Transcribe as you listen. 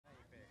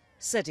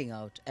setting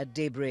out at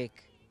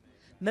daybreak.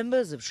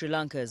 Members of Sri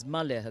Lanka's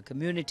Malayaha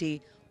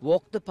community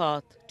walked the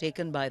path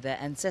taken by their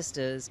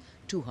ancestors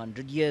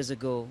 200 years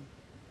ago.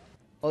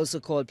 Also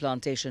called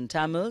Plantation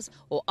Tamils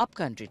or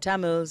upcountry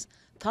Tamils,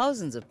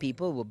 thousands of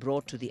people were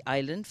brought to the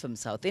island from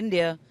South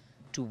India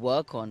to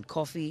work on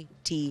coffee,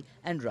 tea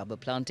and rubber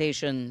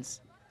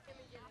plantations.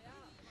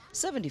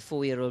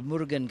 74-year-old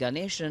Murugan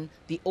Ganeshan,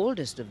 the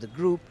oldest of the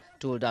group,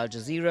 told Al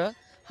Jazeera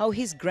how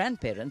his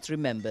grandparents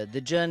remembered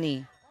the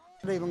journey.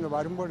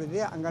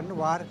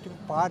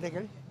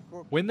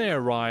 When they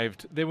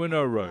arrived, there were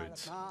no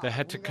roads. They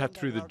had to cut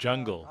through the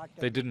jungle.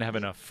 They didn't have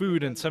enough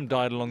food and some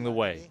died along the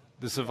way.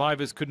 The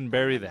survivors couldn't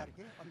bury them.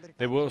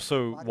 There were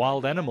also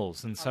wild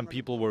animals and some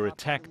people were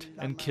attacked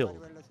and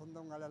killed.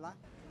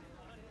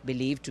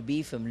 Believed to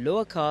be from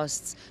lower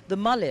castes, the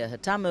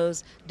Malayaha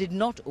Tamils did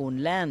not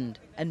own land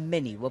and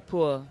many were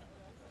poor.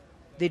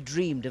 They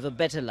dreamed of a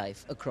better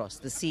life across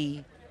the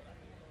sea.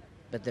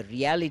 But the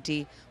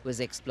reality was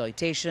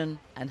exploitation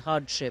and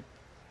hardship,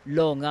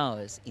 long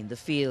hours in the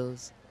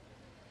fields.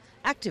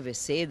 Activists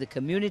say the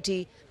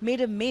community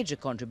made a major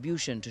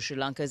contribution to Sri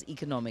Lanka's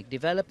economic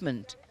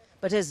development,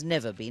 but has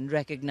never been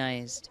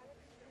recognized.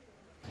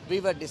 We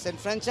were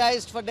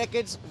disenfranchised for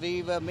decades,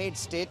 we were made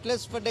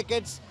stateless for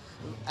decades,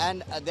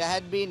 and there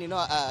had been,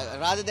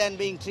 rather than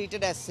being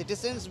treated as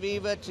citizens, we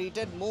were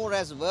treated more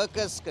as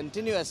workers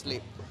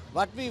continuously.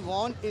 What we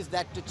want is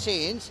that to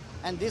change,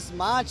 and this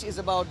march is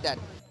about that.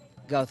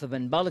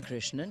 Gauthaman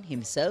Balakrishnan,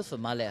 himself a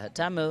Malayaha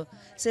Tamil,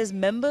 says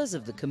members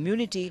of the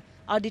community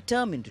are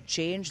determined to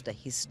change the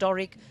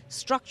historic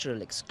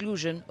structural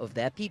exclusion of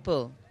their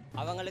people.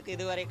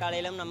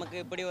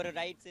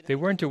 They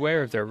weren't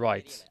aware of their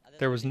rights.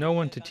 There was no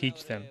one to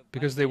teach them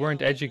because they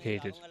weren't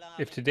educated.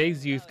 If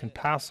today's youth can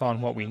pass on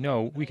what we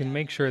know, we can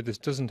make sure this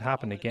doesn't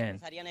happen again.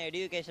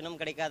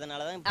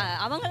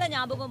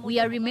 We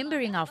are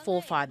remembering our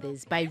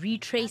forefathers by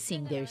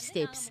retracing their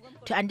steps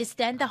to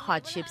understand the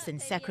hardships and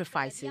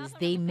sacrifices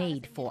they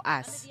made for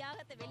us.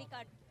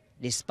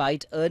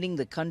 Despite earning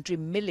the country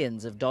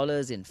millions of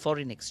dollars in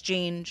foreign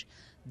exchange,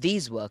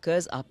 these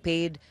workers are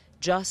paid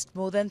just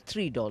more than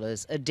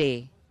 $3 a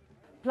day.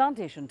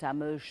 Plantation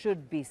Tamils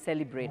should be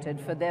celebrated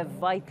for their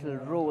vital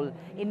role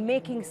in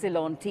making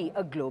Ceylon tea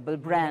a global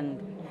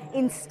brand.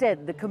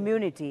 Instead, the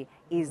community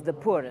is the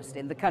poorest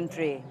in the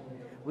country,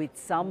 with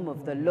some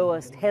of the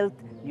lowest health,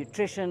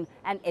 nutrition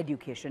and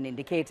education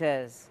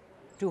indicators.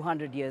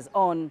 200 years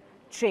on,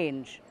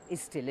 change is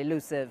still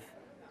elusive.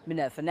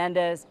 Minelle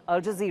Fernandez,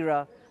 Al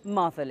Jazeera,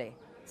 Matale,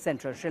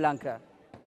 Central Sri Lanka.